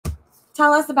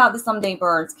tell us about the Someday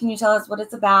Birds. Can you tell us what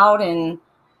it's about and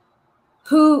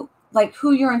who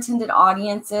your intended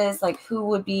audience is? Like, who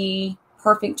would be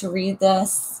perfect to read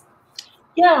this?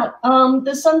 Yeah,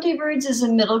 the Someday Birds is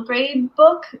a middle grade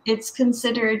book. It's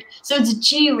considered, so it's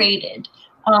G-rated.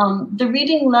 The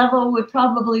reading level would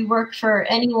probably work for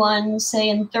anyone, say,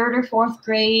 in 3rd or 4th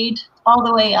grade, all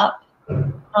the way up.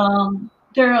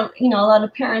 There are, a lot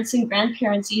of parents and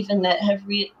grandparents even that have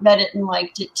read it and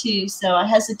liked it too. So I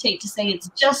hesitate to say it's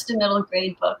just a middle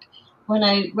grade book. When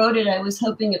I wrote it, I was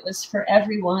hoping it was for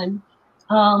everyone.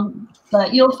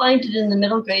 But you'll find it in the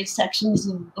middle grade sections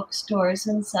of bookstores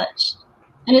and such.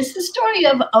 And it's the story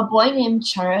of a boy named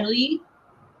Charlie.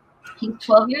 He's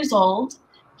 12 years old.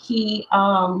 He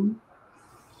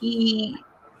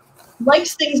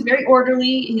likes things very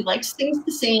orderly. He likes things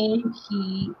the same.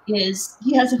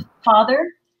 He has a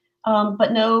father,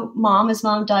 but no mom. His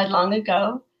mom died long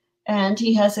ago. And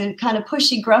he has a kind of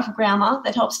pushy, gruff grandma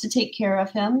that helps to take care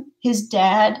of him. His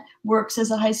dad works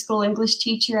as a high school English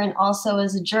teacher and also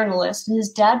as a journalist. And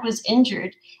his dad was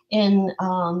injured in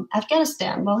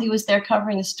Afghanistan while he was there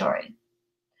covering a story.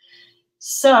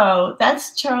 So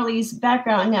that's Charlie's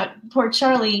background. Now, poor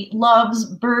Charlie loves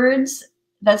birds.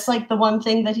 That's like the one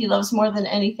thing that he loves more than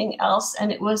anything else.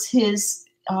 And it was his,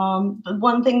 the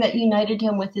one thing that united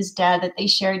him with his dad that they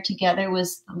shared together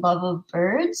was the love of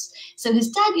birds. So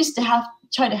his dad used to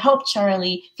try to help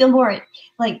Charlie feel more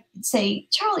like, say,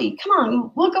 Charlie, come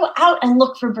on, we'll go out and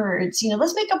look for birds.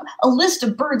 Let's make up a list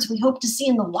of birds we hope to see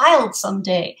in the wild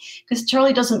someday. Because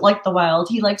Charlie doesn't like the wild.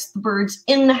 He likes the birds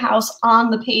in the house on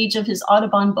the page of his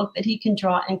Audubon book that he can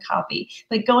draw and copy.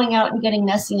 But going out and getting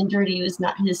messy and dirty was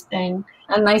not his thing.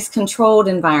 A nice controlled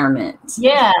environment.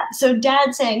 Yeah. So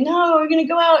Dad saying, no, we're going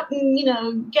to go out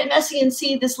and, get messy and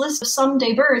see this list of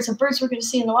someday birds, of birds we're going to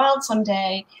see in the wild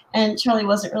someday. And Charlie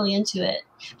wasn't really into it.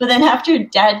 But then after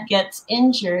Dad gets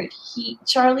injured,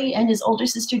 Charlie and his older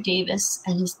sister Davis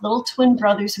and his little twin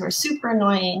brothers, who are super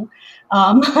annoying,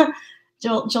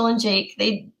 Joel and Jake,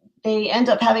 they end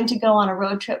up having to go on a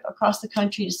road trip across the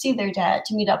country to see their dad,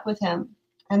 to meet up with him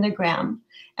and their gram.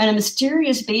 And a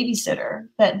mysterious babysitter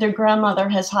that their grandmother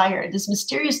has hired, this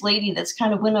mysterious lady that's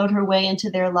kind of winnowed her way into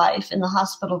their life in the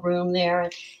hospital room there.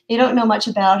 And they don't know much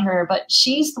about her, but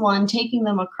she's the one taking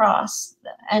them across.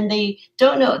 And they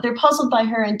don't know, they're puzzled by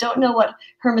her and don't know what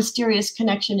her mysterious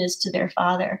connection is to their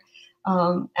father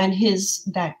and his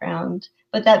background.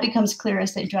 But that becomes clear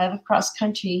as they drive across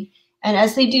country. And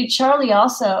as they do, Charlie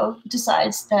also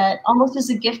decides that almost as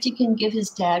a gift he can give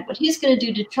his dad, what he's going to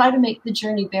do to try to make the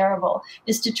journey bearable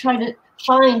is to try to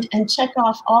find and check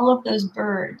off all of those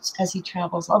birds as he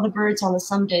travels, all the birds on the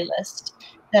someday list,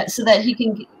 so that he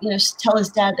can, tell his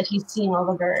dad that he's seen all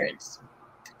the birds.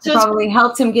 So it probably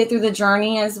helped him get through the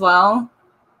journey as well.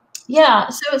 Yeah,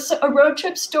 so it's a road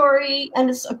trip story, and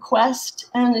it's a quest,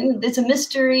 and it's a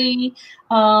mystery,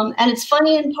 and it's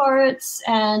funny in parts,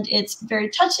 and it's very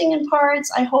touching in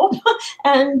parts, I hope.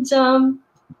 And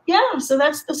yeah, so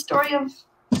that's the story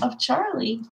of Charlie.